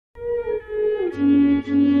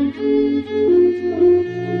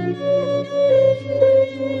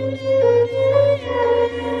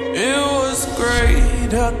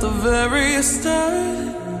the very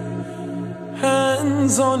start,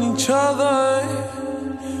 hands on each other,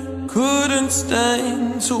 couldn't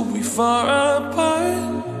stand to be far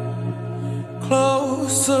apart.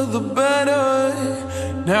 Closer the better.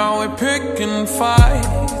 Now we're picking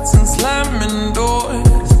fights and slamming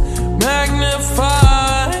doors,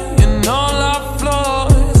 magnifying all our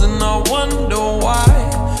flaws. And I wonder why,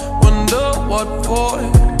 wonder what for,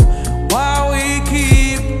 why we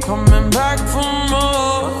keep coming back for more.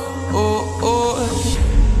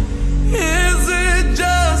 Is it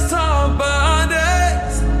just our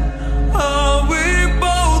bodies? Are we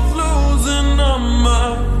both losing our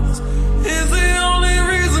minds? Is the only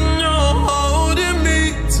reason you're holding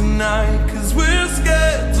me tonight 'cause we're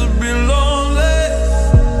scared to be lonely?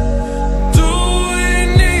 Do we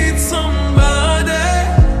need somebody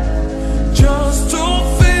just to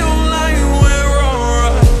feel like we're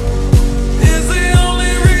alright? Is the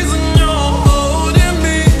only reason you're holding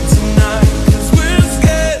me tonight 'cause we're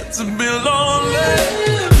scared to be lonely?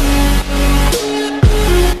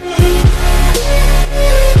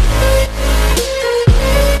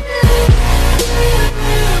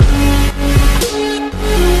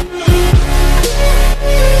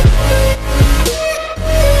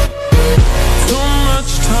 Too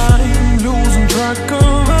much time losing track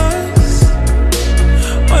of us.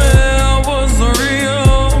 Where was the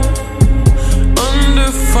real?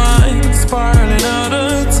 Undefined, spiraling out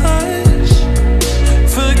of touch.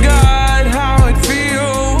 Forgot how it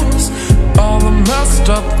feels. All the messed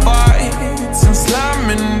up